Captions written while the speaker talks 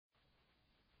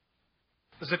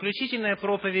заключительная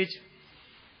проповедь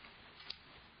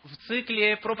в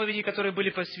цикле проповедей, которые были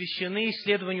посвящены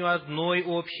исследованию одной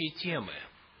общей темы.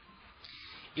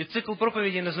 И цикл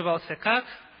проповедей назывался как?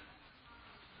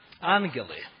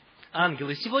 Ангелы.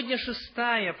 Ангелы. Сегодня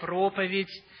 6-я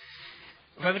проповедь.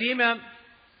 Во время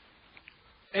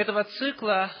этого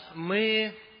цикла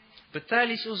мы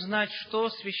пытались узнать, что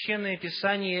Священное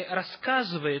Писание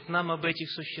рассказывает нам об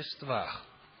этих существах.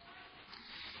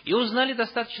 И узнали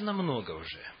достаточно много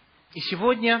уже. И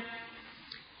сегодня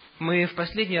мы в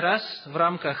последний раз в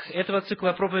рамках этого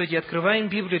цикла проповеди открываем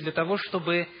Библию для того,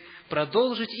 чтобы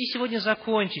продолжить и сегодня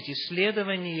закончить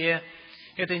исследование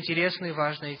этой интересной и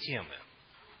важной темы.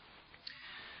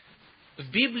 В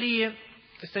Библии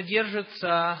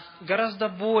содержится гораздо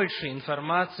больше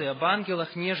информации об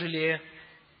ангелах, нежели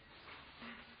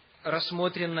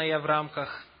рассмотренная в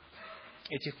рамках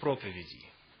этих проповедей.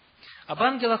 Об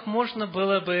ангелах можно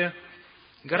было бы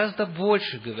гораздо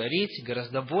больше говорить,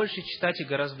 гораздо больше читать и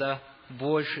гораздо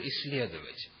больше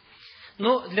исследовать.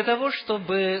 Но для того,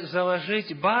 чтобы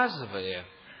заложить базовые,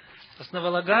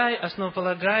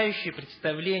 основополагающие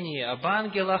представления об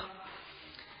ангелах,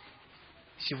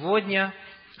 сегодня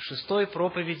 6-й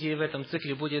проповеди в этом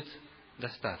цикле будет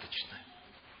достаточно.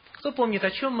 Кто помнит,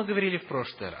 о чем мы говорили в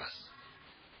прошлый раз?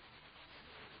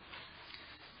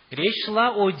 Речь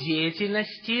шла о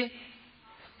деятельности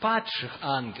падших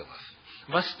ангелов,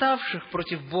 восставших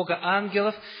против Бога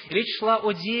ангелов. Речь шла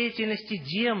о деятельности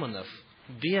демонов,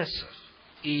 бесов.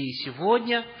 И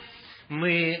сегодня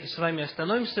мы с вами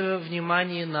остановим свое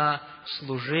внимание на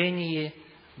служении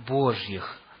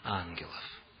Божьих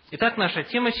ангелов. Итак, наша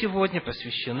тема сегодня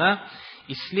посвящена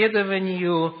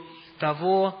исследованию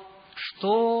того,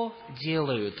 что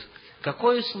делают,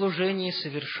 какое служение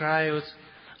совершают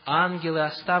ангелы,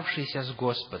 оставшиеся с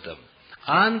Господом.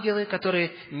 Ангелы,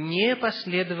 которые не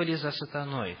последовали за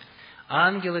сатаной.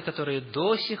 Ангелы, которые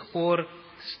до сих пор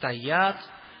стоят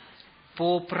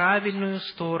по правильную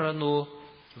сторону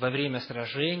во время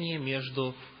сражения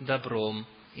между добром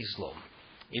и злом.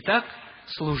 Итак,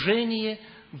 служение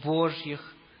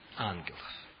Божьих ангелов.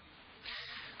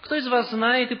 Кто из вас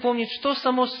знает и помнит, что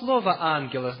само слово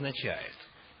 «ангел» означает?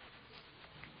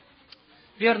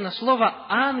 Верно, слово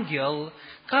 «ангел»,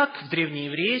 как в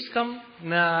древнееврейском,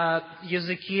 на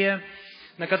языке,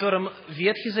 на котором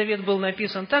Ветхий Завет был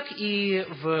написан, так и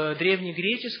в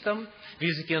древнегреческом, в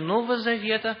языке Нового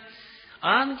Завета,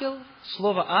 ангел,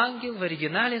 слово «ангел» в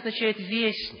оригинале означает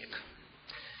 «вестник».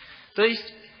 То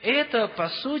есть, это, по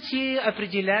сути,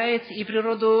 определяет и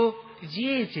природу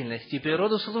деятельности, и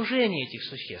природу служения этих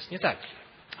существ, не так ли?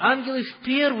 Ангелы в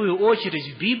первую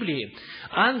очередь в Библии,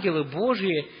 ангелы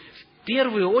Божьи, в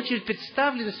первую очередь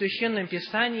представлены в Священном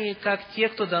Писании как те,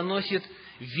 кто доносит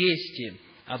вести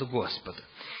от Господа.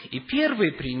 И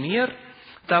первый пример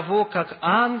того, как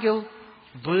ангел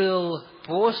был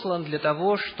послан для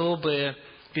того, чтобы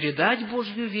передать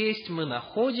Божью весть, мы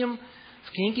находим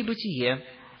в книге «Бытие»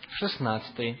 в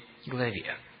 16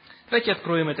 главе. Давайте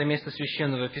откроем это место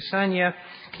Священного Писания.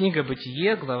 Книга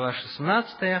 «Бытие», глава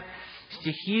 16,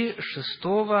 стихи 6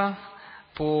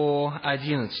 по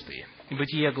 11.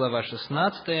 Бытие, глава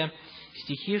 16,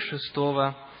 стихи 6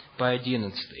 по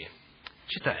 11.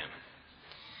 Читаем.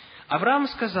 «Авраам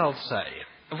сказал Саре: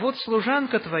 вот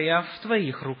служанка твоя в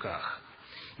твоих руках,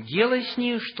 делай с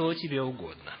ней, что тебе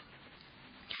угодно.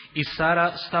 И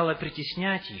Сара стала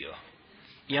притеснять ее,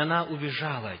 и она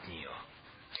убежала от нее.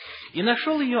 И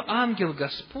нашел ее ангел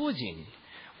Господень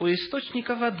у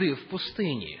источника воды в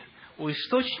пустыне, у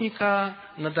источника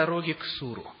на дороге к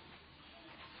Суру.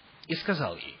 И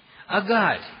сказал ей: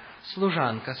 Агарь,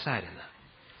 служанка Сарина,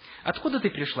 откуда ты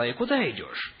пришла и куда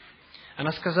идешь?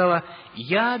 Она сказала: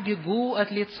 я бегу от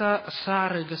лица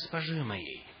Сары, госпожи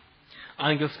моей.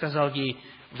 Ангел сказал ей: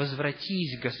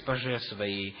 возвратись к госпоже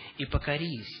своей и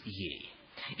покорись ей.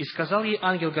 И сказал ей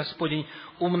ангел Господень: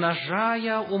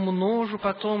 умножая, умножу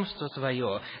потомство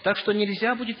твое, так что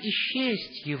нельзя будет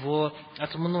исчесть его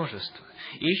от множества.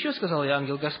 И еще сказал ей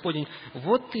ангел Господень: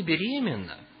 вот ты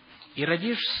беременна, и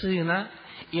родишь сына,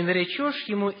 и наречешь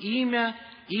ему имя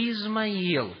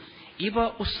Измаил,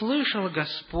 ибо услышал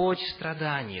Господь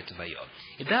страдание твое.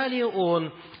 И далее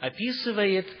он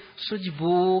описывает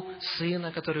судьбу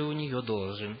сына, который у нее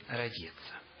должен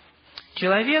родиться.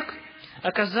 Человек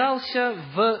оказался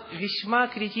в весьма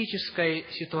критической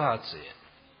ситуации.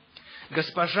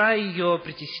 Госпожа ее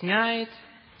притесняет,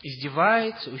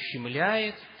 издевается,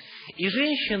 ущемляет, и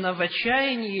женщина в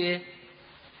отчаянии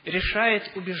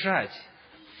решает убежать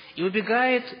и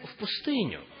убегает в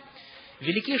пустыню.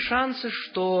 Велики шансы,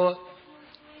 что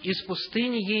из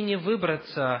пустыни ей не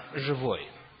выбраться живой.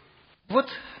 Вот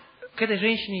к этой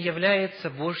женщине является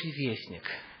Божий вестник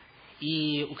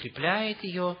и укрепляет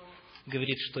ее,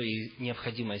 говорит, что ей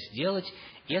необходимо сделать,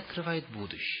 и открывает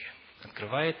будущее.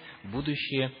 Открывает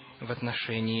будущее в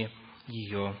отношении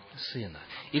ее сына.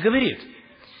 И говорит: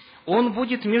 он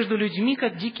будет между людьми,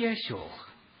 как дикий осел.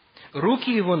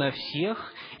 Руки его на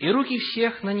всех, и руки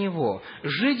всех на него.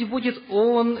 Жить будет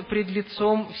он пред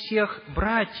лицом всех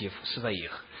братьев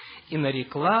своих. И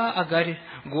нарекла Агарь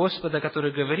Господа,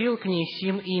 который говорил к ней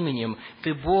сим именем: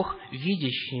 «Ты Бог,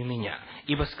 видящий меня».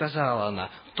 Ибо сказала она: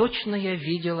 «Точно я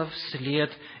видела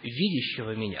вслед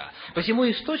видящего меня». Посему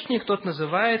источник тот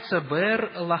называется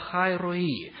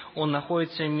Бер-Лахай-Рои. Он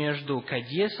находится между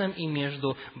Кадесом и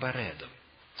между Баредом.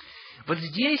 Вот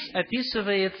здесь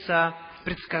описывается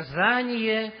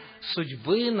предсказание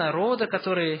судьбы народа,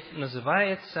 который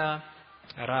называется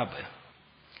рабы.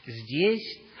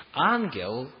 Здесь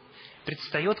ангел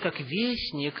предстает как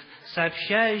вестник,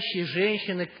 сообщающий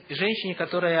женщине,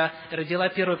 которая родила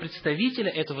первого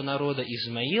представителя этого народа,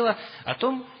 Измаила, о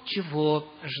том,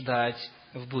 чего ждать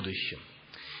в будущем.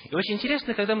 И очень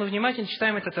интересно, когда мы внимательно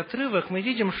читаем этот отрывок, мы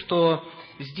видим, что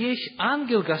здесь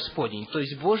ангел Господень, то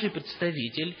есть Божий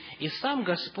представитель, и сам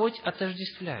Господь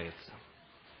отождествляются.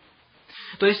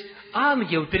 То есть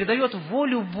ангел передает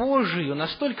волю Божию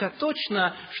настолько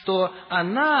точно, что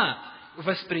она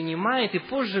воспринимает и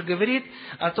позже говорит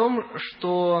о том,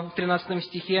 что в 13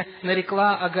 стихе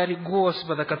нарекла Агарь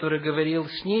Господа, который говорил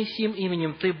с ней сим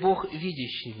именем: «Ты Бог,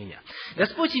 видящий меня».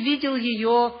 Господь видел ее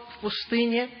в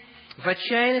пустыне, в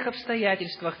отчаянных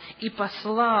обстоятельствах, и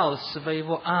послал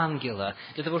своего ангела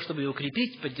для того, чтобы ее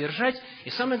укрепить, поддержать и,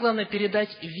 самое главное,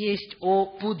 передать весть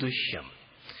о будущем.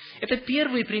 Это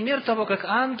первый пример того, как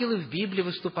ангелы в Библии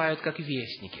выступают как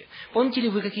вестники. Помните ли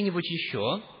вы какие-нибудь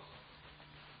еще?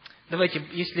 Давайте,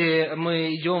 если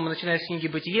мы идем, начиная с книги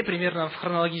 «Бытие», примерно в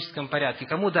хронологическом порядке,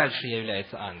 кому дальше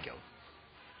является ангел?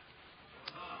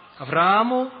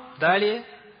 Аврааму, далее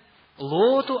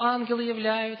Лоту ангелы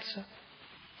являются,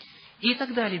 и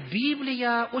так далее.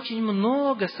 Библия очень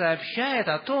много сообщает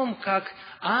о том, как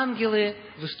ангелы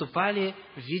выступали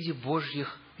в виде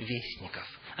Божьих вестников.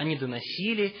 Они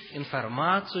доносили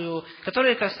информацию,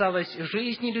 которая касалась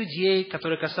жизни людей,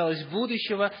 которая касалась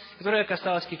будущего, которая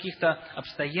касалась каких-то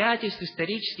обстоятельств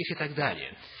исторических и так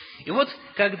далее. И вот,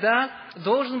 когда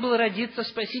должен был родиться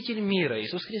Спаситель мира,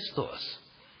 Иисус Христос,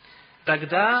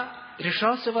 тогда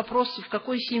решался вопрос, в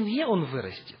какой семье Он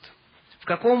вырастет, в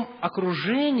каком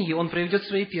окружении Он проведет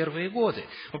свои первые годы.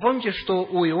 Вы помните, что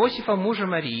у Иосифа, мужа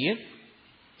Марии,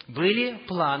 были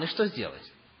планы, что сделать?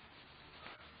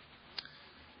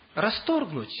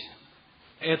 Расторгнуть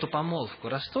эту помолвку,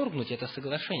 расторгнуть это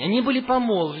соглашение. Они были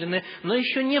помолвлены, но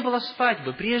еще не было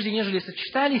свадьбы. Прежде, нежели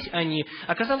сочетались они,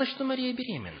 оказалось, что Мария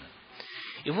беременна.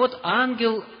 И вот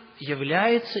ангел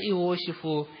является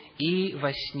Иосифу и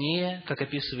во сне, как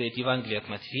описывает Евангелие от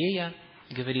Матфея,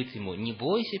 говорит ему: «Не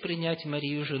бойся принять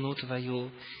Марию, жену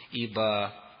твою,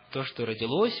 ибо то, что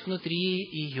родилось внутри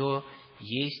ее,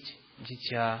 есть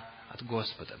дитя от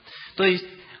Господа». То есть,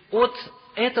 от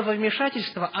этого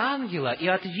вмешательства ангела и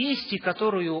от вести,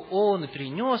 которую он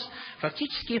принес,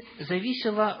 фактически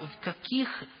зависело, в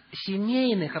каких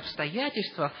семейных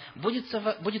обстоятельствах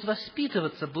будет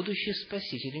воспитываться будущий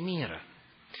Спаситель мира.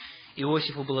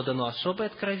 Иосифу было дано особое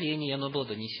откровение, и оно было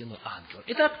донесено ангелу.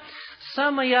 Итак,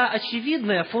 самая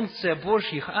очевидная функция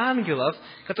Божьих ангелов,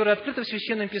 которая открыта в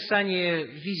Священном Писании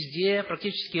везде,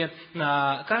 практически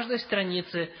на каждой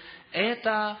странице,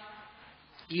 это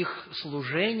их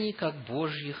служение как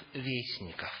Божьих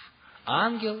вестников.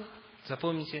 Ангел,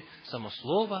 запомните, само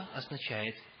слово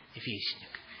означает вестник.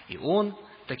 И он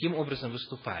таким образом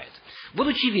выступает.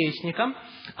 Будучи вестниками,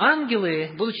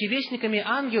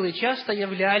 ангелы часто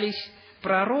являлись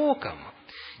пророком.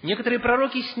 Некоторые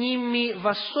пророки с ними в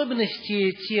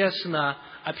особенности тесно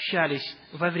общались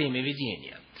во время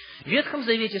видения. В Ветхом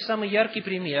Завете самый яркий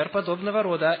пример подобного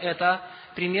рода – это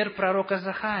пример пророка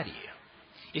Захарии.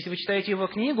 Если вы читаете его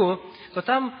книгу, то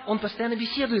там он постоянно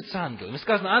беседует с ангелом. И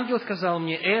сказано: ангел сказал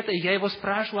мне это, и я его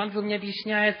спрашиваю, ангел мне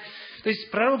объясняет. То есть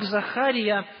пророк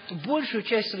Захария большую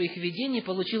часть своих видений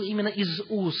получил именно из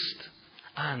уст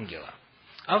ангела.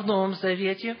 А в Новом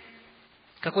Завете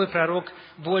какой пророк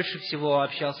больше всего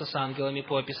общался с ангелами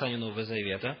по описанию Нового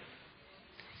Завета?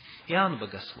 Иоанн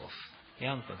Богослов.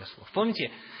 Помните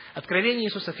откровение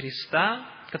Иисуса Христа,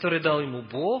 которое дал ему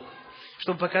Бог,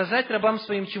 чтобы показать рабам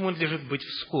своим, чему надлежит быть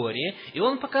вскоре. И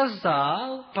он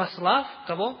показал, послав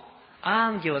кого?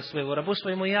 Ангела своего, рабу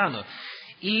своему Иоанну.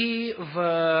 И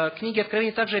в книге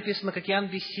Откровения также описано, как Иоанн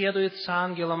беседует с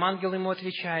ангелом, ангел ему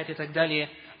отвечает и так далее.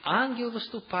 Ангел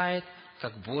выступает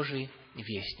как Божий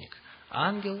вестник.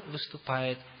 Ангел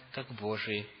выступает как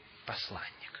Божий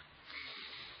посланник.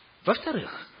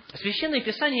 Во-вторых, Священное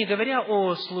Писание, говоря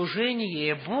о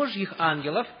служении Божьих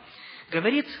ангелов,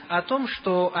 говорит о том,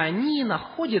 что они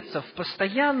находятся в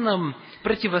постоянном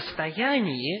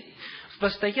противостоянии, в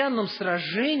постоянном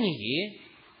сражении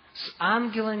с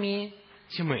ангелами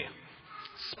тьмы,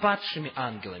 с падшими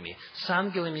ангелами, с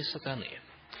ангелами сатаны.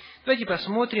 Давайте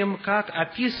посмотрим, как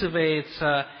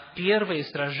описывается первое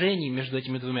сражение между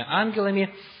этими двумя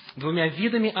ангелами, двумя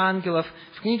видами ангелов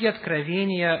в книге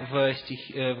Откровения в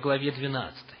главе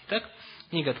 12. Итак,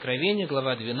 книга Откровения,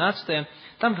 глава 12,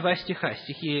 там 2 стиха,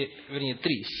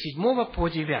 3, с 7 по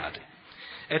 9.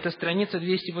 Это страница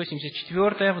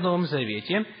 284 в Новом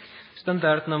Завете, в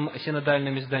стандартном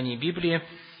синодальном издании Библии,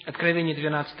 Откровение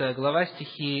 12 глава,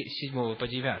 стихи с 7 по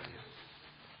 9.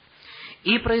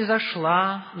 «И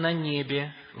произошла на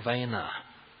небе война.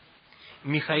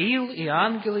 Михаил и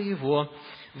ангелы его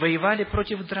воевали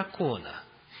против дракона,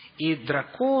 и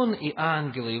дракон и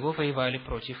ангелы его воевали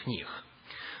против них.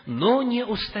 Но не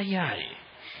устояли,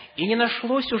 и не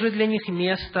нашлось уже для них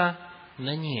места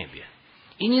на небе.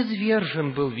 И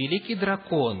низвержен был великий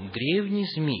дракон, древний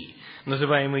змей,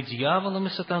 называемый дьяволом и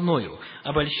сатаною,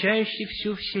 обольщающий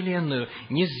всю вселенную,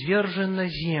 низвержен на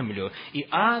землю, и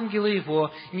ангелы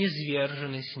его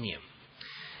низвержены с ним».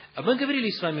 Мы говорили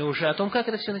с вами уже о том, как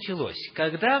это все началось.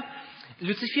 Когда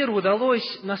Люциферу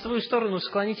удалось на свою сторону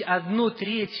склонить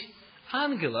 1/3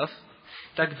 ангелов,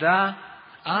 тогда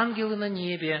ангелы на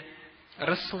небе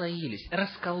расслоились,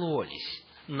 раскололись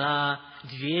на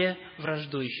 2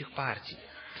 враждующих партии.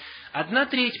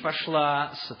 1/3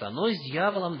 пошла с сатаной, с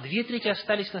дьяволом, 2/3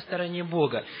 остались на стороне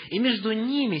Бога. И между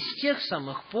ними с тех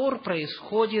самых пор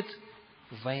происходит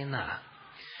война,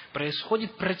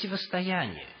 происходит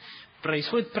противостояние,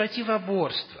 происходит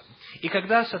противоборство. И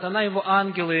когда сатана и его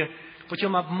ангелы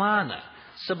путем обмана,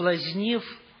 соблазнив,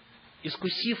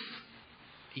 искусив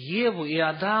Еву и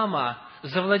Адама,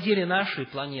 завладели нашей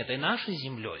планетой, нашей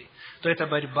землей, то эта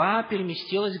борьба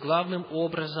переместилась главным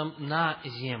образом на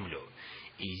землю.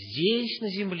 И здесь, на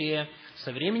земле,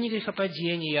 со времени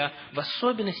грехопадения, в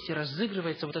особенности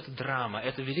разыгрывается вот эта драма,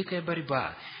 эта великая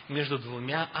борьба между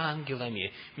 2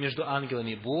 ангелами, между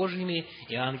ангелами Божьими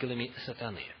и ангелами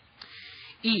сатаны.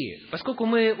 И поскольку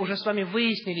мы уже с вами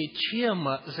выяснили, чем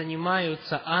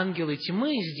занимаются ангелы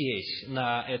тьмы здесь,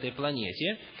 на этой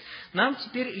планете, нам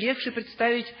теперь легче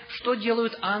представить, что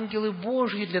делают ангелы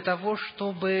Божьи для того,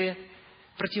 чтобы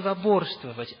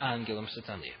противоборствовать ангелам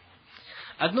сатаны.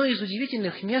 Одно из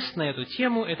удивительных мест на эту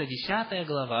тему – это 10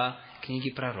 глава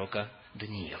книги пророка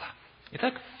Даниила.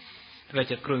 Итак,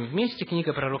 давайте откроем вместе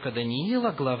книга пророка Даниила,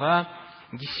 глава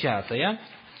 10.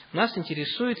 Нас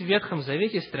интересует в Ветхом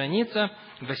Завете страница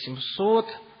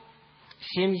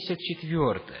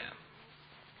 874.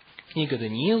 Книга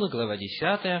Даниила, глава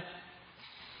 10,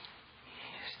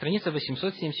 страница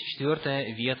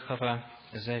 874 Ветхого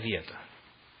Завета.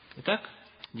 Итак,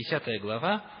 10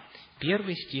 глава,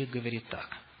 1 стих говорит так.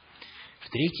 «В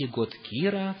 3-й год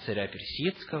Кира, царя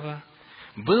Персидского,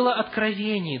 было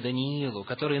откровение Даниилу,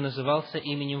 который назывался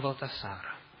именем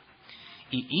Валтасара.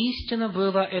 И истинно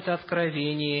было это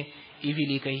откровение и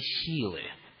великой силы.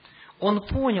 Он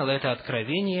понял это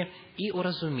откровение и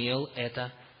уразумел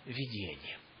это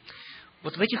видение».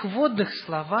 Вот в этих вводных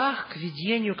словах к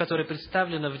видению, которое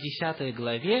представлено в 10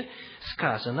 главе,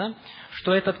 сказано,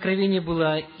 что это откровение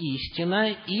было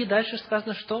истинно, и дальше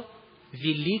сказано, что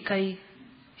великой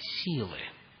силы.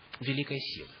 Великой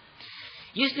силы.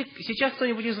 Если сейчас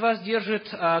кто-нибудь из вас держит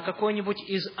какой-нибудь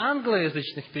из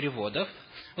англоязычных переводов,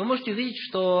 вы можете увидеть,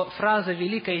 что фраза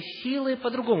 «великой силы»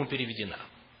 по-другому переведена.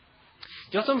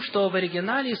 Дело в том, что в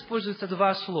оригинале используются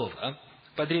 2 слова,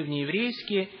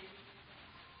 по-древнееврейски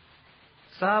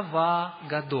 «цава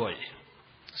гадоль».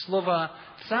 Слово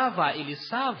 «цава» или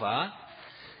 «сава»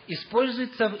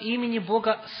 используется в имени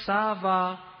Бога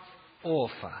Саваофа.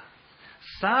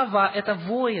 Сава – это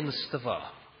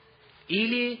воинство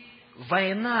или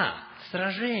война,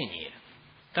 сражение.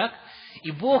 Так?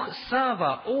 И Бог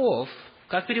Саваоф,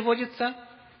 как переводится?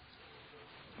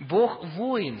 Бог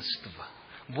воинства.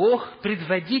 Бог –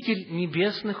 предводитель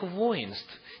небесных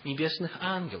воинств, небесных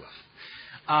ангелов.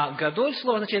 А гадоль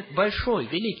слово означает большой,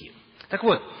 великий. Так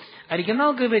вот,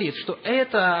 оригинал говорит, что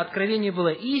это откровение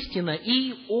было истинно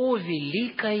и о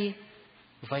великой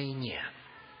войне,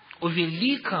 о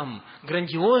великом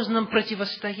грандиозном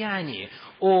противостоянии,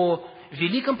 о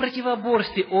великом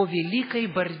противоборстве, о великой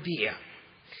борьбе.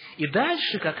 И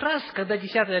дальше, как раз, когда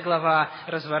 10 глава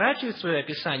разворачивает свое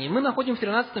описание, мы находим в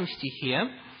 13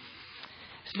 стихе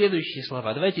следующие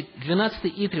слова. Давайте 12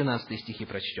 и 13 стихи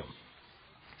прочтем.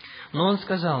 Но он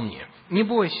сказал мне: не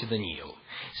бойся, Даниил,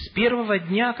 с первого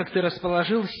дня, как ты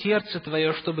расположил сердце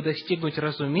твое, чтобы достигнуть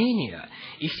разумения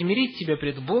и смирить тебя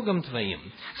пред Богом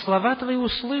твоим, слова твои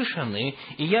услышаны,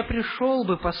 и я пришел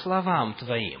бы по словам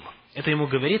твоим. Это ему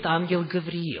говорит ангел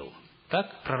Гавриил,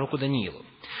 так, пророку Даниилу.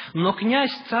 Но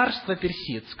князь царства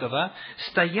персидского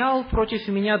стоял против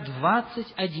меня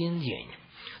 21 день.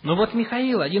 Но вот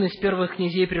Михаил, один из первых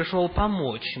князей, пришел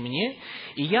помочь мне,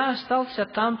 и я остался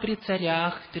там при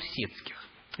царях персидских.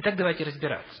 Итак, давайте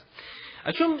разбираться.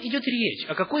 О чем идет речь?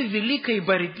 О какой великой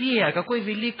борьбе, о какой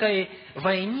великой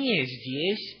войне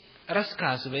здесь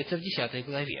рассказывается в 10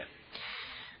 главе?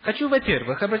 Хочу,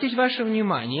 во-первых, обратить ваше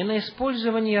внимание на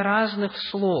использование разных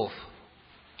слов.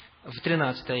 В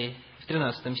 13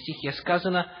 стихе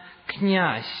сказано: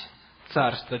 «Князь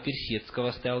царства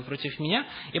персидского стоял против меня»,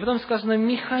 и потом сказано: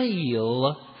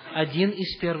 «Михаил, один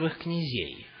из первых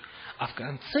князей». А в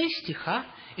конце стиха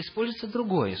используется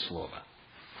другое слово: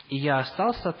 «И я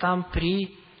остался там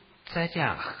при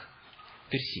царях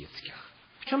персидских».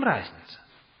 В чем разница?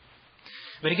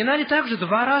 В оригинале также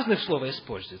два разных слова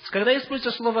используются. Когда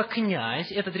используется слово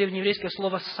 «князь», это древнееврейское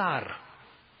слово «сар».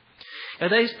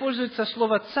 Когда используется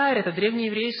слово «царь», это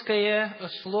древнееврейское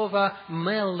слово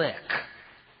 «мелек».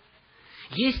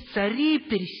 Есть цари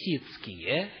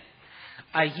персидские,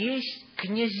 а есть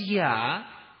князья,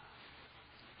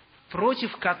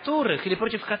 против которых, или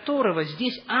против которого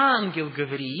здесь ангел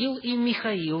Гавриил и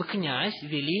Михаил, князь,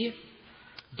 вели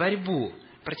борьбу,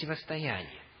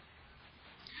 противостояние.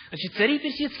 Значит, цари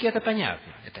персидские, это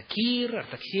понятно. Это Кир,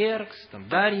 Артаксеркс,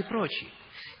 Дарий и прочие.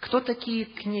 Кто такие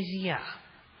князья?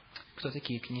 Кто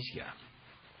такие князья?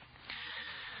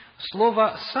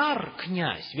 Слово «сар»,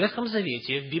 «князь» в Ветхом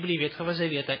Завете, в Библии Ветхого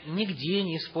Завета, нигде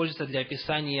не используется для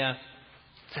описания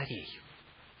царей.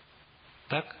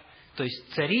 Так? То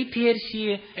есть, цари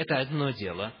Персии – это одно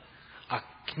дело, а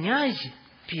князь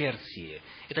Персии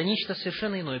 – это нечто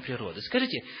совершенно иной природы.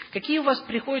 Скажите, какие у вас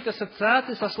приходят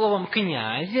ассоциации со словом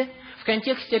 «князь» в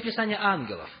контексте описания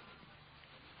ангелов?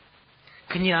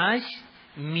 Князь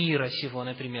мира сего,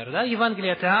 например. Да?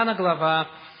 Евангелие от Иоанна,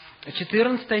 глава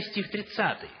 14, стих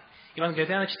 30. Евангелие от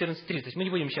Иоанна 14:30. Мы не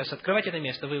будем сейчас открывать это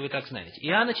место, вы так знаете.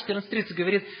 Иоанна 14:30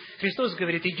 говорит, Христос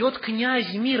говорит: идет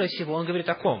князь мира сего. Он говорит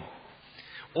о ком?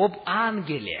 Об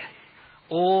ангеле,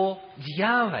 о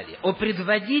дьяволе, о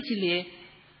предводителе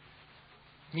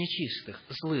нечистых,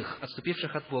 злых,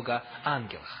 отступивших от Бога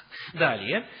ангелах.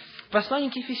 Далее, в послании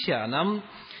к Ефесянам,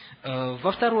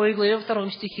 во 2 главе, во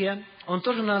 2 стихе, он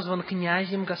тоже назван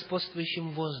князем,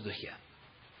 господствующим в воздухе.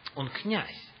 Он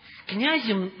князь.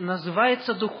 Князем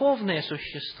называется духовное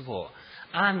существо,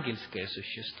 ангельское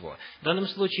существо. В данном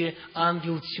случае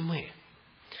ангел тьмы.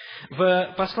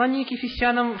 В послании к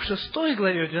Ефесянам в 6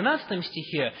 главе, в 12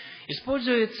 стихе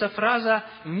используется фраза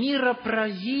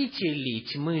 «мироправители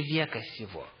тьмы века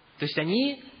сего». То есть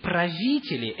они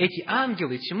правители, эти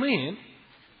ангелы тьмы,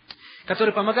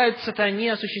 которые помогают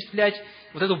сатане осуществлять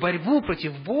вот эту борьбу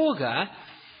против Бога,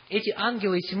 эти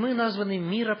ангелы тьмы названы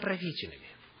мироправителями.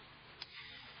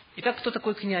 Итак, кто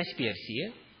такой князь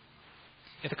Персии?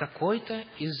 Это какой-то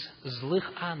из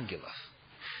злых ангелов.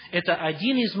 Это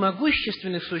один из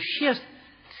могущественных существ,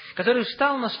 который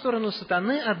встал на сторону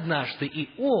сатаны однажды, и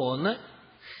он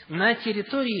на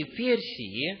территории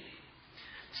Персии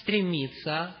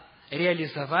стремится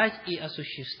реализовать и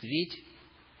осуществить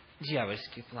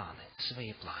дьявольские планы,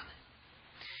 свои планы.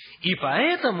 И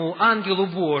поэтому ангелу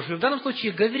Божию, в данном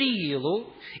случае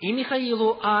Гавриилу и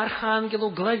Михаилу,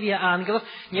 архангелу, главе ангелов,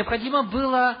 необходимо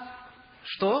было,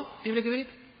 что Библия говорит?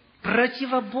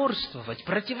 Противоборствовать,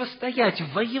 противостоять,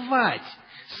 воевать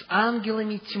с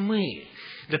ангелами тьмы,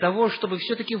 для того, чтобы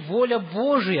все-таки воля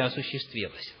Божия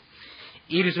осуществилась.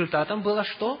 И результатом было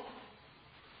что?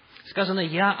 Сказано: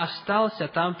 «Я остался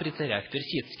там при царях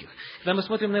персидских». Когда мы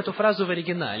смотрим на эту фразу в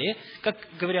оригинале, как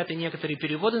говорят и некоторые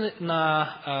переводы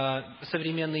на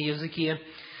современные языки,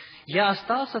 «я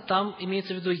остался там»,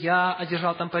 имеется в виду, «я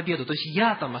одержал там победу». То есть,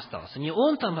 я там остался. Не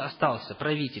он там остался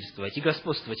правительствовать и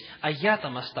господствовать, а я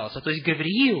там остался. То есть,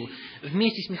 Гавриил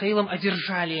вместе с Михаилом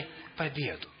одержали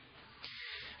победу.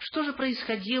 Что же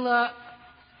происходило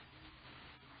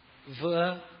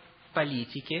в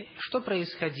политике? Что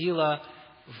происходило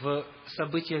в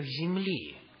событиях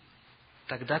земли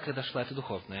тогда, когда шла эта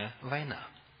духовная война?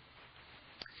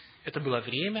 Это было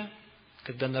время,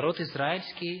 когда народ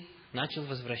израильский начал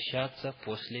возвращаться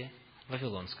после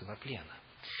Вавилонского плена.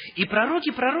 И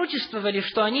пророки пророчествовали,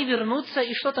 что они вернутся,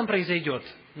 и что там произойдет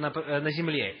на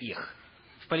земле их,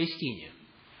 в Палестине?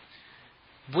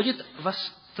 Будет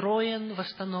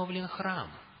восстановлен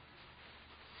храм.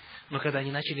 Но когда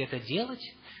они начали это делать,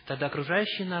 тогда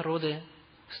окружающие народы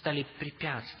стали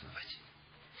препятствовать.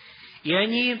 И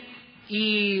они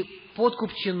и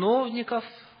подкуп чиновников,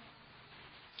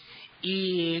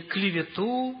 и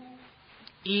клевету,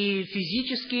 и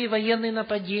физические военные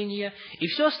нападения, и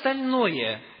все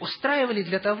остальное устраивали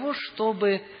для того,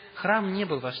 чтобы храм не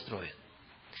был построен,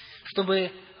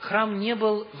 чтобы храм не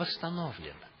был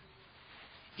восстановлен.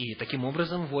 И таким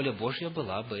образом воля Божья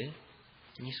была бы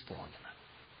не исполнена.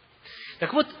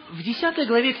 Так вот, в 10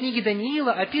 главе книги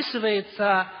Даниила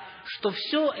описывается, что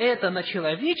все это на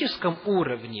человеческом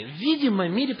уровне, в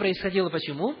видимом мире происходило.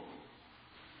 Почему?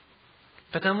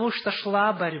 Потому что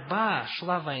шла борьба,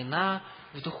 шла война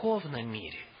в духовном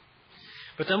мире.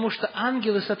 Потому что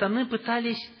ангелы сатаны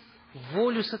пытались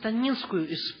волю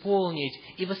сатанинскую исполнить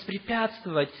и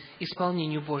воспрепятствовать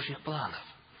исполнению Божьих планов.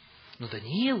 Но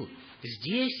Даниил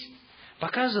здесь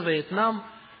показывает нам,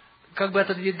 как бы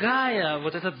отодвигая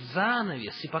вот этот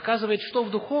занавес, и показывает, что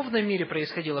в духовном мире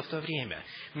происходило в то время.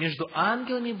 Между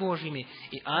ангелами Божьими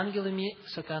и ангелами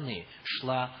сатаны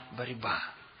шла борьба.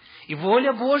 И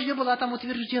воля Божья была там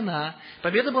утверждена,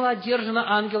 победа была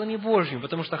одержана ангелами Божьими,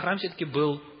 потому что храм все-таки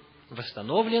был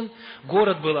восстановлен,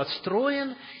 город был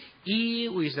отстроен, и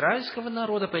у израильского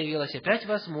народа появилась опять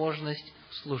возможность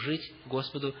служить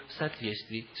Господу в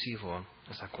соответствии с Его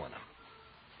законом.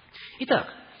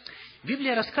 Итак,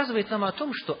 Библия рассказывает нам о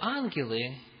том, что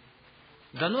ангелы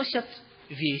доносят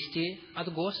вести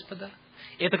от Господа.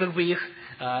 Это как бы их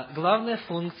главная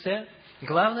функция,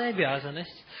 главная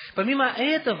обязанность. Помимо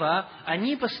этого,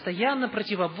 они постоянно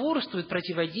противоборствуют,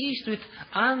 противодействуют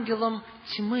ангелам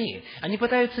тьмы. Они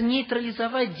пытаются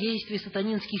нейтрализовать действия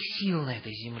сатанинских сил на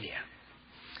этой земле.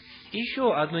 И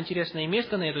еще одно интересное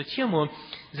место на эту тему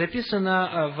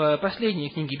записано в последней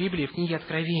книге Библии, в книге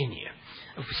Откровения,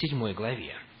 в 7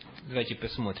 главе. Давайте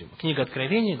посмотрим. Книга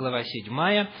Откровения, глава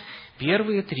 7,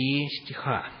 первые 3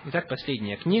 стиха. Итак,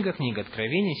 последняя книга, книга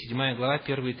Откровения, 7 глава,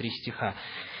 первые 3 стиха.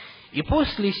 «И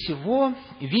после сего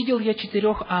видел я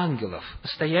 4 ангелов,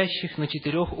 стоящих на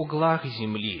 4 углах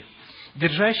земли,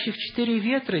 держащих 4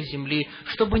 ветра земли,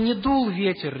 чтобы не дул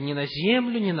ветер ни на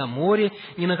землю, ни на море,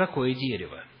 ни на какое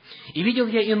дерево. И видел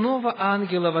я иного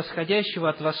ангела, восходящего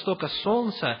от востока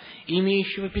солнца,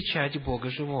 имеющего печать Бога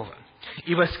живого.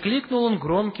 И воскликнул он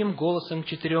громким голосом к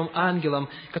 4 ангелам,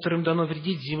 которым дано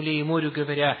вредить земле и морю,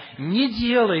 говоря: не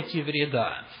делайте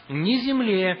вреда ни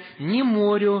земле, ни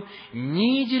морю,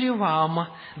 ни деревам,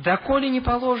 доколе не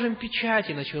положим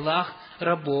печати на челах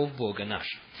рабов Бога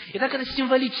нашего». Итак, это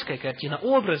символическая картина,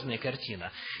 образная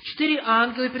картина. 4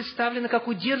 ангела представлены как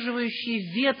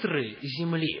удерживающие ветры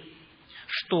земли,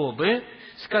 чтобы,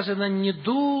 сказано, не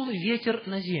дул ветер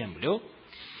на землю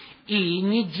и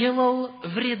не делал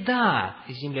вреда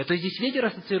земле. То есть здесь ветер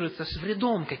ассоциируется с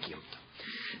вредом каким-то.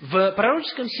 В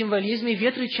пророческом символизме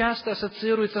ветры часто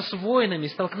ассоциируются с войнами,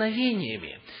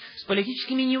 столкновениями, с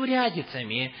политическими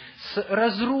неурядицами, с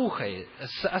разрухой,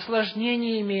 с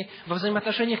осложнениями во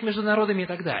взаимоотношениях между народами и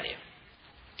так далее,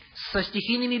 со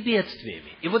стихийными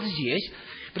бедствиями. И вот здесь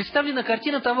представлена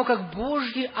картина того, как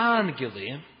Божьи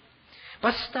ангелы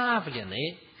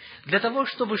поставлены для того,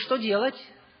 чтобы что делать?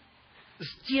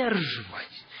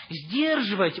 Сдерживать,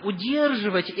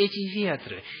 удерживать эти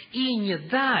ветры и не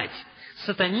дать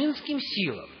сатанинским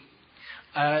силам,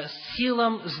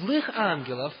 силам злых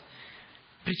ангелов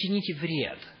причинить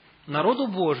вред народу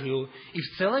Божию и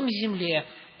в целом земле,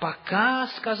 пока,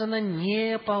 сказано,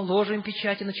 не положим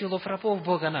печати на челов рабов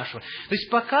Бога нашего. То есть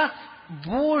пока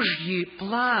Божьи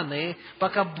планы,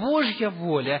 пока Божья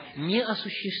воля не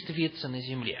осуществится на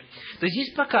земле. То есть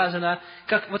здесь показано,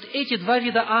 как вот эти 2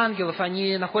 вида ангелов,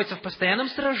 они находятся в постоянном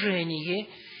сражении,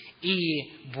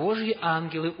 и Божьи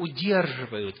ангелы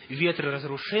удерживают ветры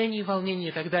разрушений, волнений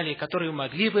и так далее, которые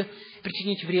могли бы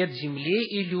причинить вред земле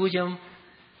и людям,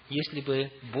 если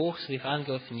бы Бог своих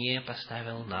ангелов не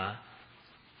поставил на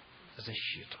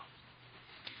защиту.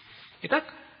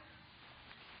 Итак,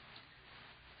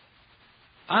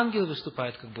 ангелы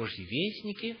выступают как Божьи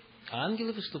вестники, а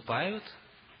ангелы выступают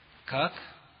как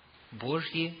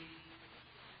Божьи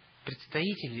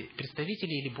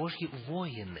представители или Божьи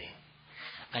воины.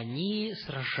 Они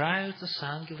сражаются с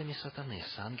ангелами сатаны,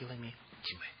 с ангелами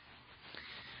тьмы.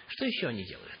 Что еще они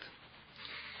делают?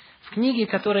 В книге,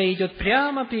 которая идет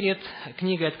прямо перед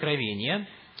книгой Откровения,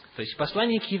 то есть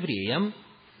послание к евреям,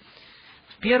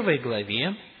 в 1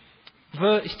 главе,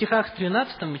 в стихах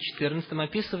 13 и 14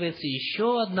 описывается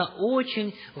еще одна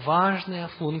очень важная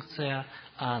функция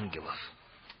ангелов.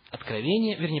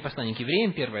 Откровение, послание к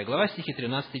евреям, 1 глава, стихи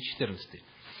 13 и 14.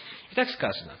 Итак,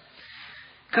 сказано: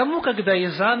 «Кому, когда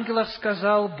из ангелов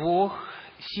сказал Бог: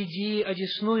 сиди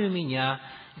одесную меня,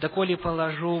 доколе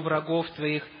положу врагов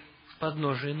твоих в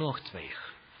подножие ног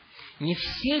твоих? не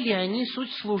все ли они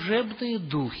суть служебные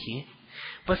духи,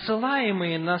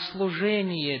 посылаемые на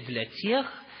служение для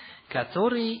тех,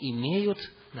 которые имеют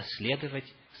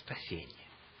наследовать спасение?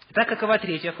 Итак, какова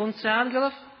третья функция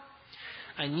ангелов?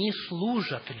 Они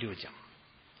служат людям.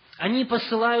 Они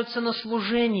посылаются на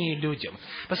служение людям,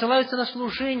 посылаются на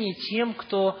служение тем,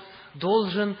 кто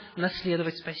должен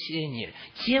наследовать спасение,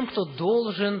 тем, кто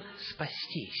должен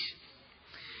спастись.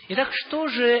 Итак, что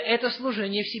же это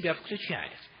служение в себя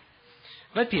включает?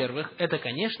 Во-первых, это,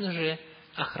 конечно же,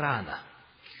 охрана.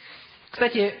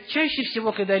 Кстати, чаще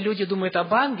всего, когда люди думают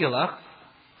об ангелах,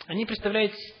 они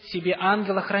представляют себе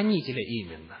ангела-хранителя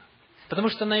именно. Потому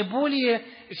что наиболее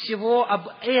всего об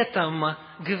этом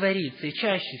говорится, и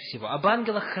чаще всего, об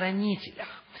ангелах-хранителях.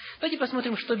 Давайте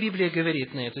посмотрим, что Библия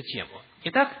говорит на эту тему.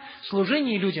 Итак,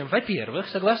 служение людям, во-первых,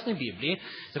 согласно Библии,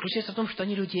 заключается в том, что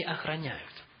они людей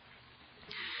охраняют.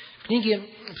 В книге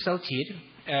Псалтирь,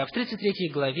 в 33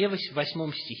 главе,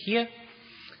 8 стихе,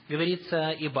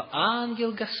 говорится: «Ибо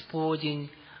ангел Господень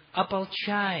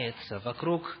ополчается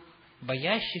вокруг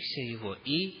боящихся Его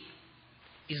и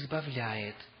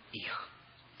избавляет их».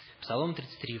 Псалом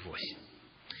 33:8.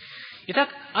 Итак,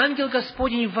 ангел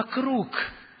Господень вокруг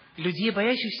людей,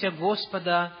 боящихся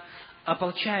Господа,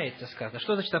 ополчается, сказано.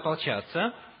 Что значит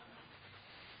ополчаться?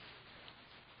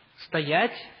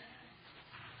 Стоять.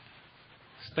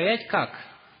 Стоять как?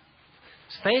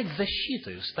 Стоять с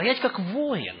защитой, стоять как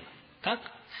воин. Так?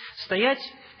 Стоять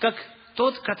как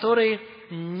тот, который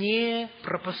не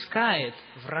пропускает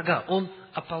врага. Он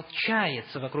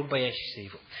ополчается вокруг боящихся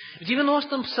его. В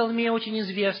 90-м псалме, очень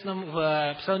известном,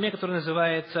 в псалме, который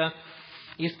называется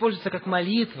и используется как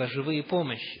молитва живые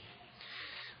помощи,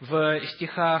 в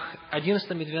стихах 11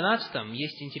 и 12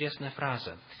 есть интересная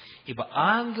фраза: «Ибо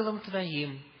ангелом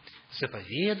твоим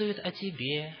заповедует о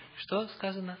тебе», что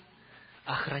сказано?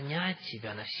 «Охранять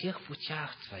тебя на всех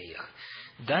путях твоих,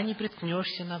 да не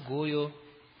приткнешься ногою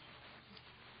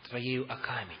твоею о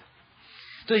камень».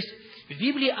 То есть, в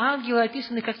Библии ангелы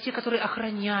описаны как те, которые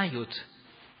охраняют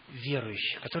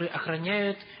верующих, которые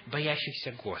охраняют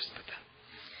боящихся Господа.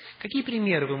 Какие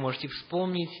примеры вы можете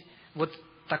вспомнить вот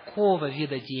такого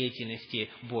вида деятельности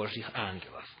Божьих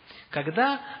ангелов?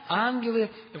 Когда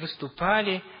ангелы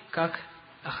выступали как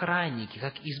охранники,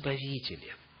 как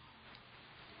избавители.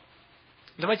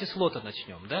 Давайте с Лота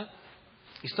начнем, да?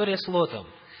 История с Лотом.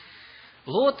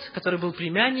 Лот, который был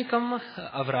племянником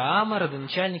Авраама,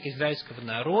 родоначальника израильского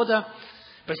народа,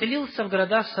 поселился в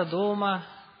городах Содома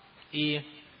и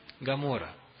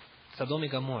Гоморра. Содом и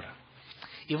Гоморра.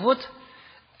 И вот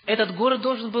этот город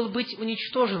должен был быть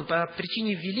уничтожен по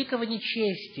причине великого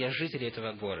нечестия жителей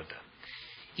этого города.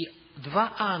 И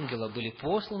 2 ангела были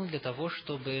посланы для того,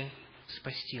 чтобы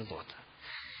спасти Лота.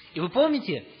 И вы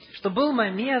помните, что был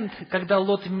момент, когда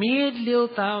Лот медлил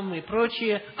там и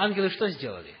прочие, ангелы что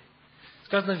сделали?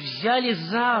 Сказано, взяли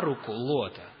за руку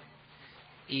Лота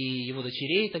и его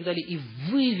дочерей и так далее, и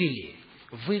вывели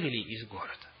из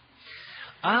города.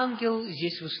 Ангел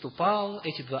здесь выступал,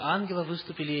 эти 2 ангела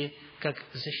выступили как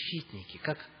защитники,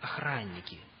 как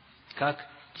охранники, как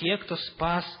те, кто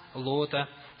спас Лота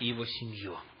и его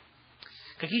семью.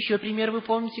 Какие еще примеры вы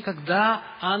помните,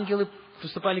 когда ангелы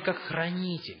выступали как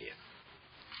хранители?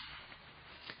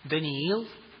 Даниил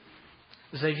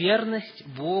за верность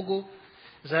Богу,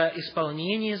 за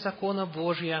исполнение закона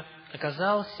Божия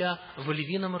оказался в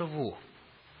львином рву,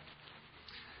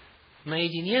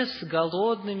 наедине с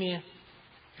голодными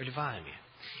львами.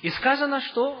 И сказано,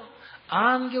 что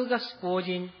ангел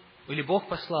Господень, или Бог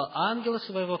послал ангела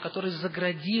своего, который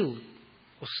заградил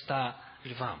уста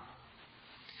львам,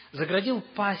 заградил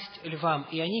пасть львам,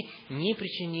 и они не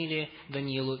причинили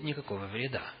Даниилу никакого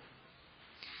вреда.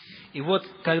 И вот,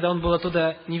 когда он был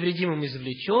оттуда невредимым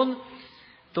извлечен,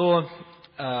 то,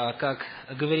 как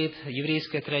говорит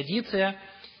еврейская традиция,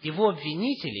 его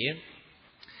обвинители,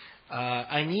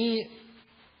 они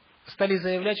стали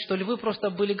заявлять, что львы просто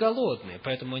были голодные,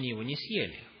 поэтому они его не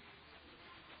съели.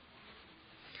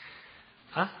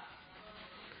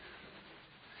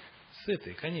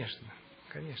 Сытые, конечно,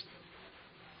 конечно.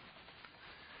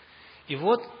 И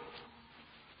вот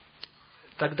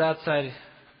тогда царь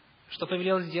что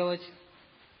повелел сделать?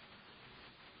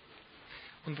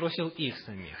 Он бросил их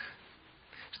самих,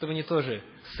 чтобы они тоже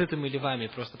с сытыми львами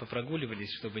просто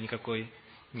попрогуливались, чтобы никакой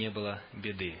не было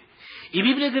беды. И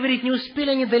Библия говорит, не успели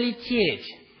они долететь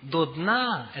до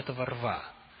дна этого рва,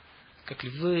 как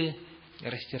львы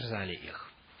растерзали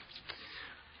их.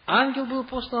 Ангел был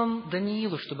послан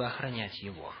Даниилу, чтобы охранять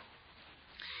его.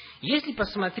 Если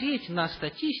посмотреть на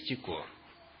статистику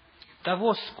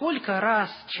того, сколько раз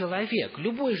человек,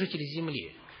 любой житель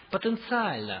Земли,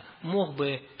 потенциально мог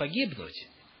бы погибнуть,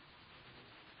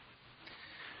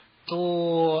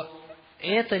 то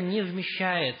это не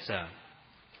вмещается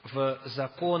в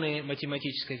законы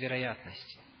математической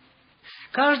вероятности.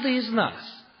 Каждый из нас,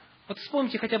 вот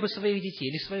вспомните хотя бы своих детей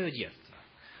или свое детство,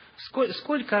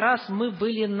 сколько раз мы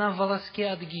были на волоске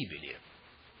от гибели.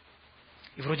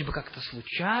 И вроде бы как-то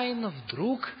случайно,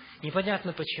 вдруг,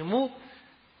 непонятно почему,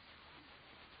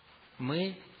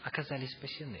 мы оказались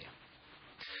спасены.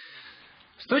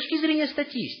 С точки зрения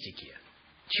статистики,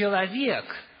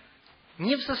 человек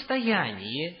не в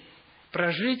состоянии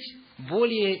прожить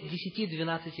более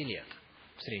 10-12 лет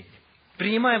в среднем,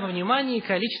 принимая во внимание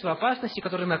количество опасностей,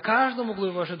 которые на каждом углу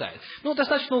его ожидают.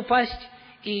 Достаточно упасть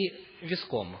и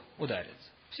виском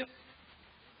удариться. Все.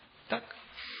 Так.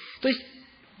 То есть,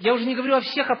 я уже не говорю о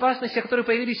всех опасностях, которые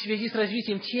появились в связи с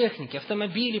развитием техники,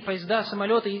 автомобили, поезда,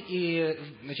 самолеты и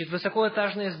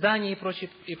высокоэтажные здания и прочее,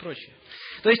 и прочее.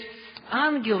 То есть,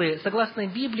 ангелы, согласно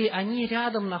Библии, они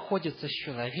рядом находятся с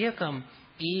человеком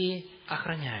и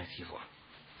охраняют его.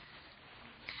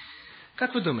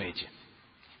 Как вы думаете,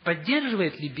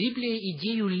 поддерживает ли Библия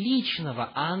идею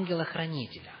личного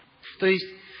ангела-хранителя? То есть,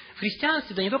 в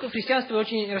христианстве, да не только в христианстве,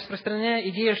 очень распространенная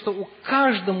идея, что у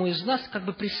каждому из нас как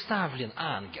бы представлен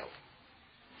ангел.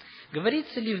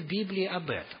 Говорится ли в Библии об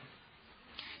этом?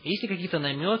 Есть ли какие-то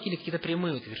намеки или какие-то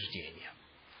прямые утверждения?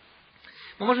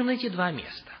 Мы можем найти два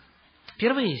места.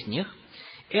 Первое из них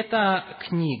 – это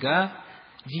книга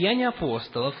 «Деяния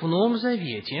апостолов» в Новом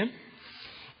Завете,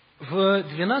 в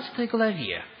 12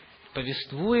 главе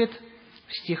повествует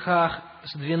в стихах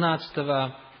с 12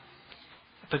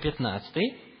 по 15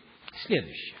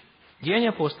 следующее. Деяния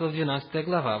апостолов, 12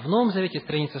 глава. В Новом Завете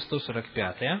страница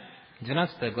 145,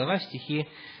 12 глава, стихи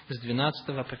с 12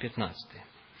 по 15.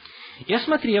 «И,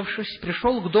 осмотревшись,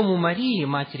 пришел к дому Марии,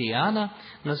 матери Иоанна,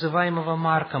 называемого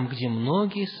Марком, где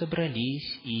многие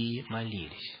собрались и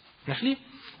молились». Нашли?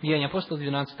 Деяния апостолов,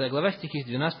 12 глава, стихи с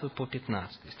 12 по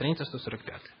 15, страница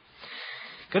 145.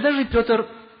 «Когда же Петр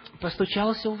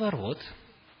постучался у ворот,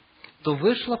 то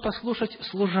вышла послушать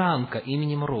служанка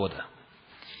именем Рода.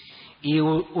 И,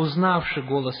 узнавши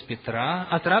голос Петра,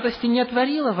 от радости не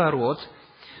отворила ворот,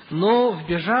 но,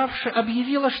 вбежавши,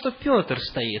 объявила, что Петр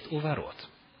стоит у ворот.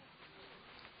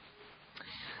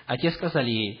 А те сказали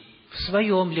ей: в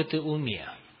своем ли ты уме?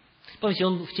 Помните,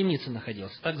 он в темнице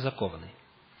находился, так закованный.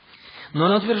 Но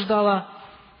она утверждала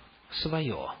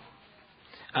свое.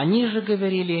 Они же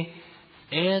говорили: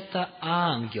 это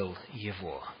ангел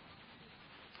его.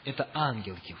 Это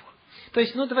ангел его. То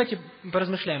есть, давайте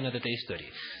поразмышляем над этой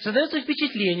историей. Создается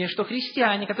впечатление, что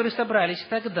христиане, которые собрались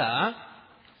тогда,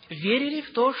 верили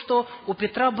в то, что у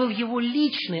Петра был его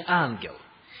личный ангел.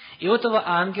 И у этого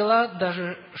ангела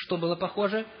даже, что было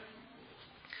похоже?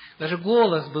 Даже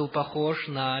голос был похож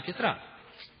на Петра.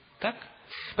 Так?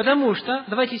 Потому что,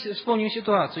 давайте вспомним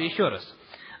ситуацию еще раз.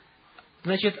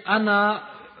 Значит, она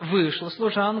вышла,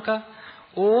 служанка,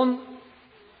 он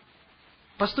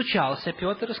постучался,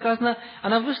 Петр, сказано,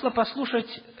 она вышла послушать,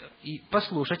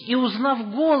 и, узнав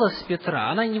голос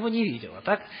Петра, она его не видела,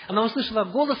 так? Она услышала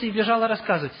голос и бежала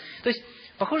рассказывать. То есть,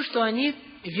 похоже, что они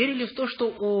верили в то,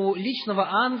 что у личного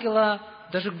ангела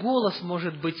даже голос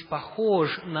может быть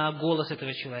похож на голос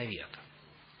этого человека.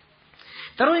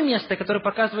 Второе место, которое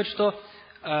показывает, что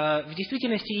в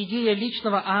действительности идея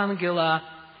личного ангела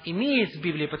имеет в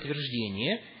Библии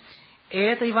подтверждение,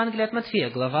 это Евангелие от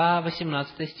Матфея, глава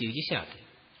 18, стих 10.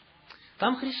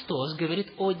 Там Христос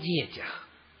говорит о детях.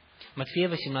 Матфея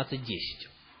 18, 10.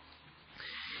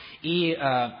 И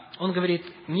Он говорит: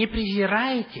 не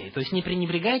презирайте, то есть не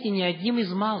пренебрегайте ни одним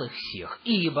из малых сих,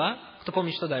 ибо, кто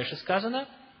помнит, что дальше сказано,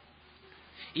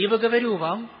 ибо говорю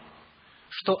вам,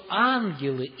 что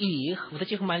ангелы их, вот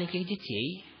этих маленьких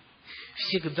детей,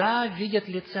 всегда видят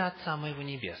лице Отца Моего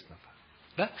Небесного.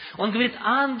 Да? Он говорит: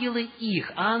 ангелы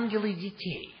их, ангелы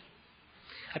детей.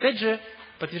 Опять же,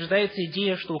 подтверждается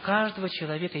идея, что у каждого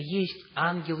человека есть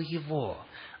ангел его,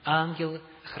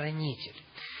 ангел-хранитель.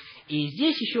 И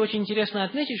здесь еще очень интересно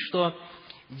отметить, что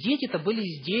дети-то были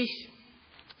здесь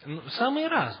самые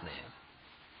разные.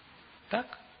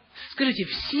 Так? Скажите,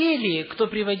 все ли, кто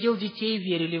приводил детей,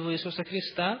 верили в Иисуса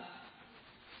Христа?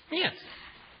 Нет.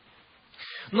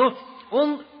 Но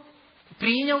он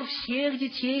принял всех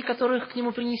детей, которых к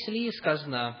нему принесли,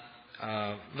 сказано,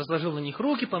 возложил на них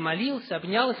руки, помолился,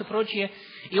 обнял их и прочее.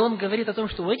 И он говорит о том,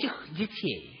 что у этих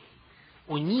детей,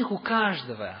 у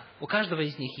каждого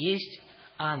из них есть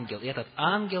ангел. И этот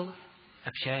ангел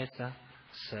общается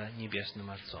с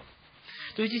Небесным Отцом.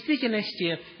 То есть, в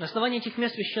действительности, на основании этих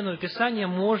мест Священного Писания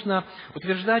можно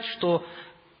утверждать, что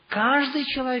каждый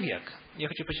человек, я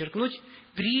хочу подчеркнуть,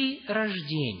 при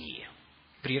рождении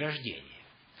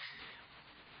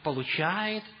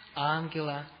получает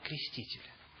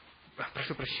ангела-крестителя.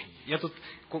 прошу прощения, тут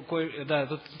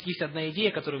есть одна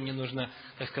идея, которую мне нужно,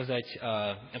 так сказать,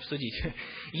 обсудить.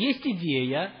 Есть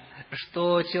идея,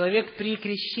 что человек при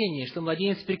крещении, что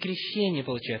младенец при крещении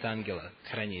получает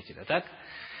ангела-хранителя, так?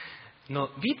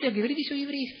 Но Библия говорит здесь о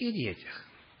еврейских детях.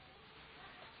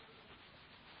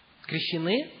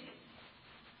 Крещены?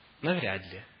 Навряд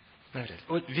ли.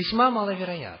 Весьма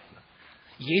маловероятно.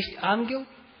 Есть ангел?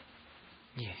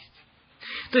 Есть.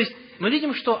 То есть, мы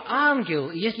видим, что ангел,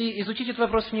 если изучить этот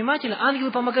вопрос внимательно,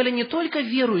 ангелы помогали не только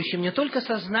верующим, не только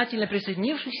сознательно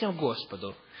присоединившимся к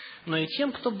Господу, но и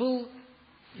тем, кто был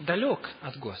далек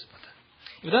от Господа.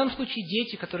 И в данном случае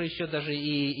дети, которые еще даже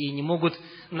и не могут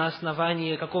на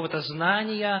основании какого-то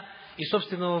знания и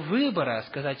собственного выбора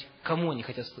сказать, кому они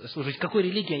хотят служить, какой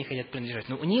религии они хотят принадлежать,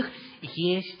 но у них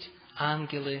есть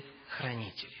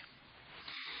ангелы-хранители.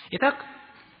 Итак,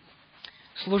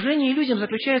 служение людям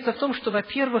заключается в том, что,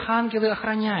 во-первых, ангелы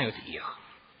охраняют их.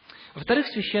 Во-вторых,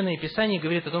 Священное Писание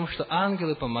говорит о том, что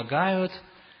ангелы помогают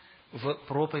в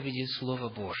проповеди Слова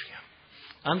Божьего.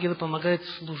 Ангелы помогают в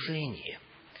служении.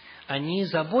 Они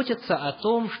заботятся о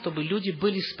том, чтобы люди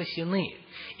были спасены.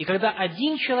 И когда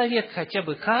один человек хотя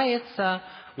бы кается,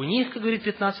 у них, как говорит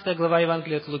 15 глава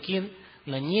Евангелия от Луки,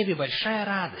 на небе большая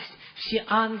радость. Все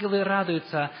ангелы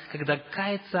радуются, когда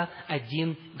кается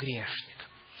один грешник.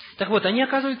 Так вот, они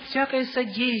оказывают всякое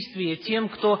содействие тем,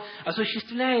 кто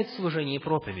осуществляет служение и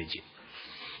проповеди.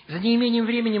 За неимением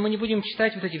времени мы не будем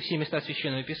читать вот эти все места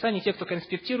Священного Писания. Те, кто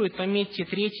конспектирует, пометьте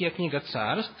 3 книга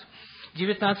Царств,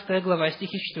 19 глава,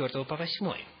 стихи 4 по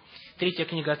 8. 3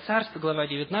 книга Царств, глава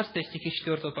 19, стихи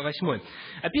 4 по 8.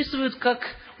 Описывают, как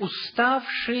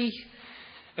уставший,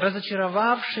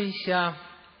 разочаровавшийся,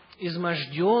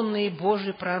 изможденный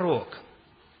Божий пророк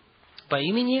по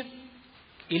имени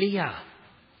Илия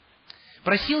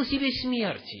просил себе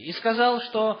смерти и сказал,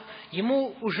 что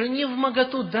ему уже не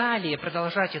вмоготу далее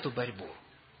продолжать эту борьбу.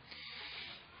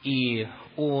 И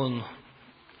он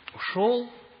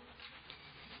ушел,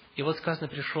 и вот сказано,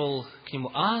 пришел к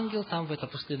нему ангел там в это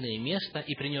пустынное место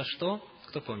и принес что?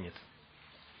 Кто помнит?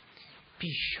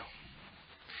 Пищу.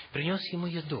 Принес ему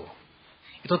еду.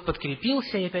 И тот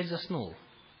подкрепился и опять заснул.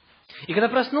 И когда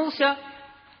проснулся,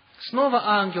 снова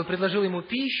ангел предложил ему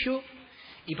пищу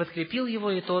и подкрепил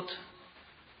его, и тот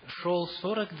шел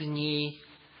 40 дней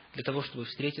для того, чтобы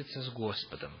встретиться с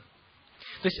Господом.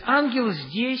 То есть ангел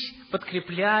здесь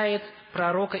подкрепляет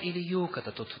пророка Илью,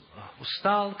 когда тот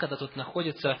устал, когда тот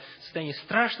находится в состоянии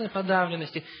страшной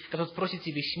подавленности, когда тот просит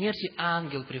себе смерти,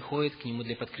 ангел приходит к нему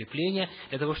для подкрепления,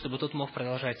 для того, чтобы тот мог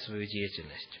продолжать свою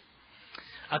деятельность.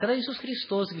 А когда Иисус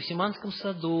Христос в Гефсиманском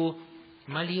саду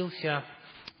молился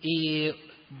и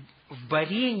в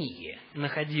борении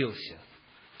находился,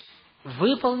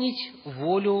 выполнить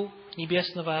волю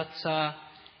Небесного Отца,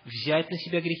 взять на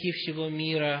себя грехи всего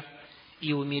мира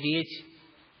и умереть,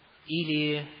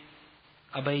 или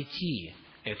обойти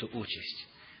эту участь.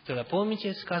 Тогда,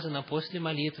 помните, сказано, после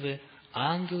молитвы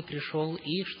ангел пришел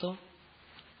и что?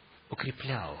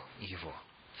 Укреплял его.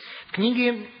 В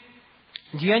книге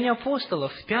 «Деяния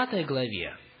апостолов» в 5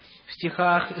 главе, в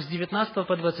стихах с 19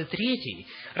 по 23,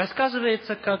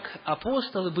 рассказывается, как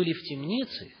апостолы были в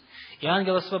темнице, и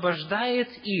ангел освобождает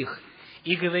их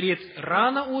и говорит: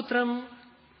 рано утром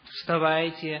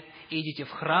вставайте, идите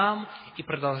в храм и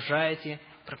продолжайте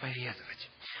проповедовать.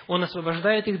 Он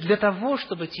освобождает их для того,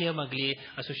 чтобы те могли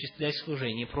осуществлять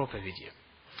служение проповеди.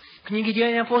 В книге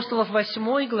 «Деяния апостолов» в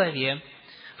 8 главе,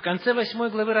 в конце 8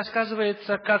 главы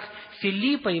рассказывается, как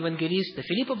Филиппа евангелиста,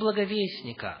 Филиппа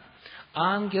благовестника,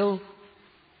 ангел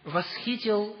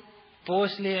восхитил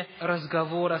после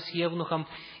разговора с евнухом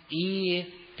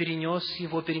и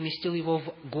переместил его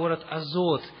в город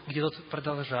Азот, где тот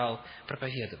продолжал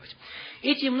проповедовать.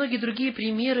 Эти и многие другие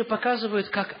примеры показывают,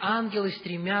 как ангелы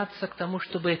стремятся к тому,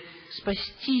 чтобы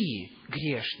спасти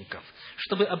грешников,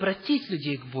 чтобы обратить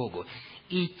людей к Богу.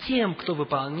 И тем, кто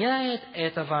выполняет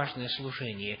это важное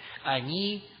служение,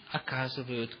 они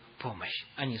оказывают помощь.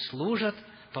 Они служат,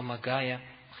 помогая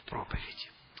в проповеди.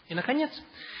 И, наконец,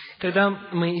 когда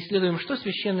мы исследуем, что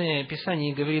Священное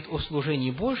Писание говорит о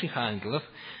служении Божьих ангелов,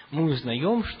 мы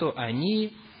узнаем, что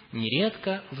они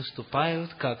нередко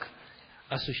выступают как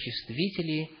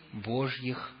осуществители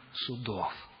Божьих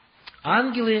судов.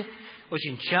 Ангелы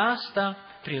очень часто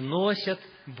приносят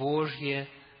Божье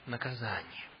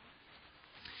наказание.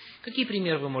 Какие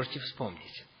примеры вы можете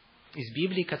вспомнить из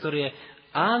Библии, которые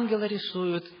ангела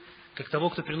рисуют как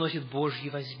того, кто приносит Божье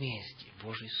возмездие,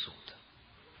 Божий суд?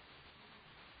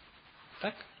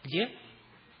 Так? Где?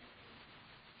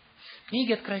 В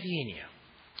книге Откровения,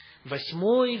 в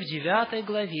 8 и в 9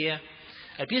 главе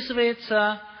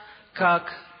описывается,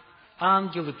 как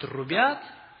ангелы трубят,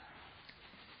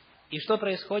 И что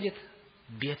происходит?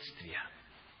 Бедствие,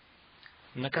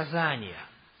 наказание,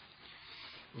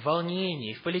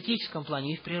 волнение и в политическом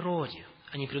плане, и в природе.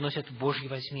 Они приносят Божье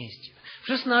возмездие. В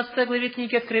 16 главе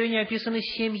книги Откровения описаны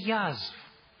 7 язв.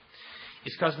 И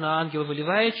сказано, ангел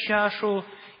выливает чашу,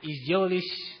 и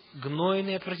сделались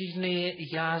гнойные, отвратительные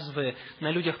язвы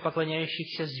на людях,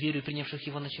 поклоняющихся зверю, принявших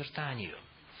его начертанию.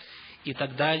 И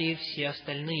так далее все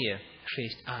остальные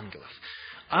 6 ангелов.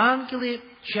 Ангелы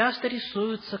часто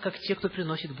рисуются как те, кто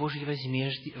приносит Божье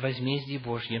возмездие,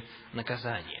 Божье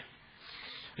наказание.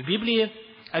 В Библии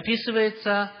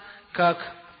описывается,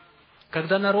 как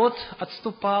когда народ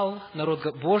отступал,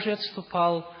 народ Божий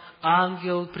отступал,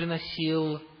 ангел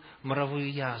приносил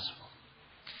моровую язву.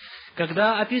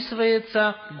 Когда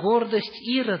описывается гордость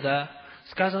Ирода,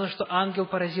 сказано, что ангел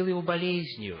поразил его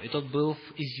болезнью, и тот был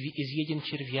изъеден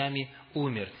червями,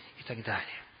 умер и так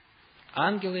далее.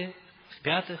 Ангелы,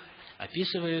 в-пятых,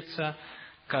 описываются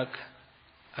как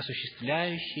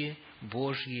осуществляющие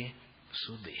Божьи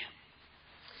суды.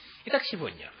 Итак,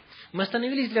 сегодня мы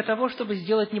остановились для того, чтобы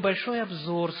сделать небольшой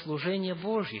обзор служения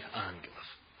Божьих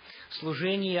ангелов,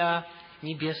 служения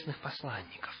небесных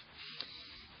посланников.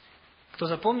 Кто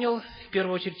запомнил, в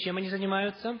первую очередь, чем они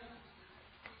занимаются?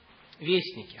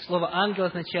 Вестники. Слово «ангел»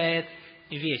 означает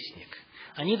 «вестник».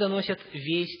 Они доносят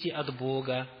вести от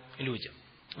Бога людям.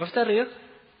 Во-вторых,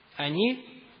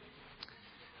 они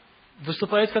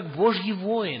выступают как Божьи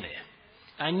воины.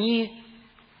 Они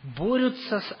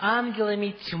борются с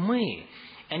ангелами тьмы.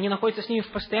 Они находятся с ними в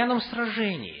постоянном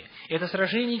сражении. И это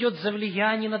сражение идет за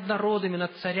влияние над народами,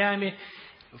 над царями,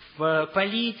 в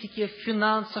политике, в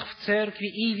финансах, в церкви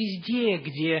и везде,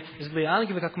 где злые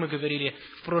ангелы, как мы говорили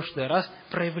в прошлый раз,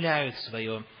 проявляют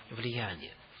свое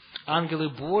влияние. Ангелы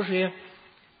Божии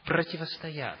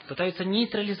противостоят, пытаются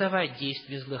нейтрализовать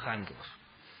действия злых ангелов.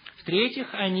 В-третьих,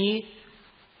 они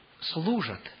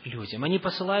служат людям, они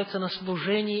посылаются на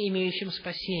служение, имеющим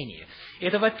спасение. И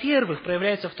это, во-первых,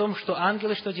 проявляется в том, что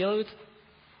ангелы что делают?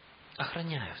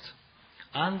 Охраняют.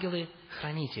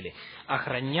 Ангелы-хранители.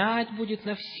 Охранять будет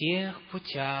на всех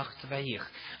путях твоих.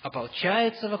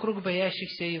 Ополчается вокруг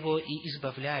боящихся его и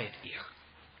избавляет их.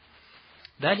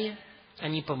 Далее,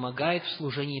 они помогают в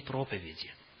служении проповеди.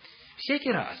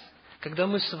 Всякий раз, когда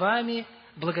мы с вами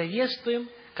благовествуем,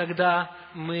 когда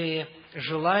мы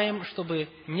желаем, чтобы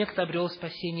некто обрел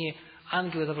спасение,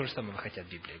 ангелы того же самого хотят,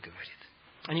 Библия говорит.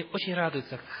 Они очень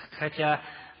радуются, хотя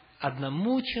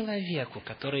одному человеку,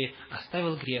 который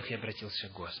оставил грех и обратился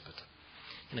к Господу.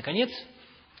 И, наконец,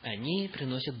 они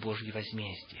приносят Божье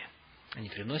возмездие. Они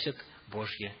приносят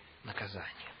Божье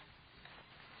наказание.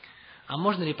 А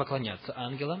можно ли поклоняться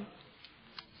ангелам?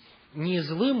 Не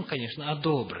злым, конечно, а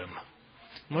добрым.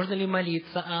 Можно ли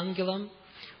молиться ангелам?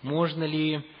 Можно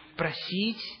ли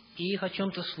просить их о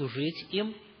чем-то, служить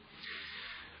им?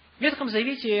 В Ветхом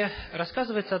Завете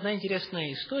рассказывается одна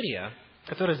интересная история,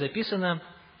 которая записана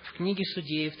в книге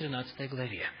Судей в 13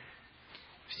 главе,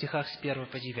 в стихах с 1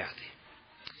 по 9.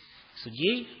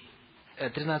 Судей,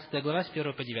 13 глава, с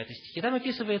 1 по 9 стихи. Там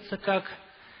описывается, как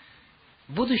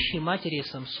будущей матери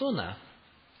Самсона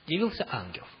явился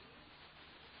ангел.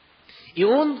 И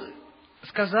он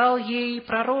сказал ей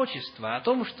пророчество о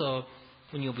том, что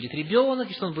у нее будет ребенок,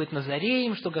 и что он будет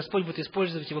назареем, что Господь будет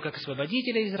использовать его как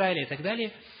освободителя Израиля и так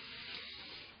далее.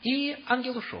 И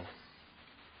ангел ушел.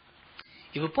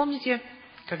 И вы помните,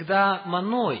 когда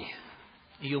Маной,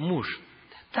 ее муж,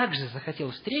 также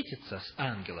захотел встретиться с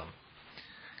ангелом,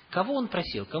 кого он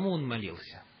просил, кому он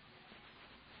молился?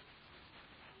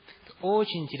 Это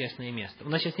очень интересное место. У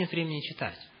нас сейчас нет времени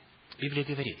читать. Библия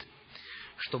говорит,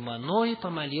 что Маной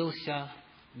помолился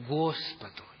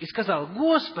Господу и сказал: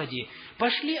 Господи,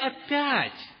 пошли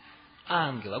опять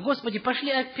ангела, Господи,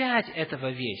 пошли опять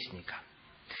этого вестника.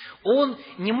 Он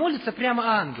не молится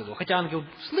прямо ангелу, хотя ангел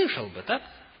слышал бы, так?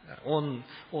 Он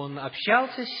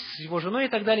общался с его женой и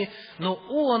так далее, но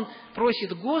он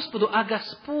просит Господу, а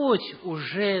Господь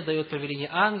уже дает повеление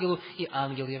ангелу, и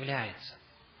ангел является.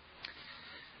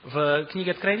 В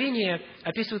книге Откровения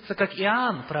описывается, как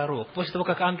Иоанн, пророк, после того,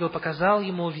 как ангел показал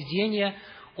ему видение,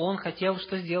 он хотел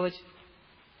что сделать?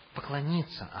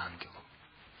 Поклониться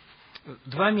ангелу.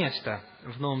 Два места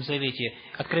в Новом Завете.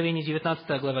 Откровение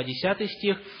 19 глава 10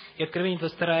 стих и Откровение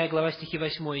 22 глава стихи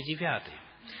 8 и 9.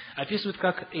 Описывают,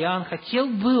 как Иоанн хотел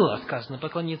было, сказано,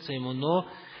 поклониться ему, но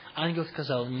ангел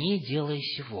сказал: не делай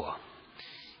сего.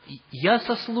 Я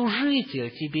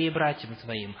сослужитель тебе и братьям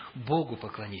твоим, Богу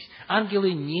поклонись.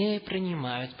 Ангелы не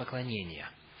принимают поклонения.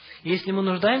 Если мы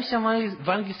нуждаемся в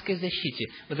ангельской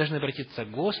защите, мы должны обратиться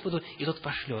к Господу, и тот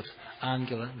пошлет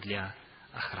ангела для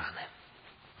охраны.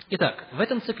 Итак, в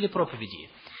этом цикле проповеди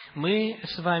мы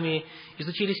с вами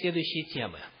изучили следующие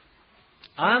темы.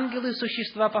 Ангелы –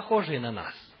 существа, похожие на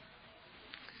нас.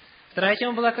 Вторая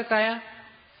тема была какая?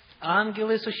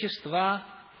 Ангелы – существа,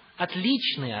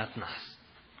 отличные от нас.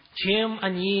 Чем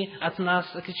они от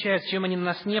нас отличаются, чем они на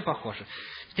нас не похожи.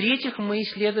 В-третьих, мы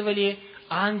исследовали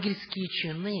ангельские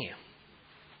чины.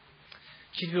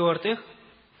 В-четвертых,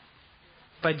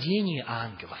 падение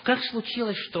ангелов. Как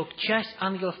случилось, что часть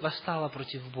ангелов восстала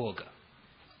против Бога?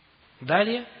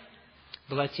 Далее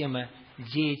была тема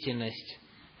деятельность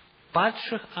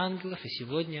падших ангелов, и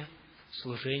сегодня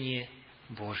служение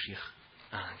Божьих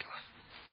ангелов.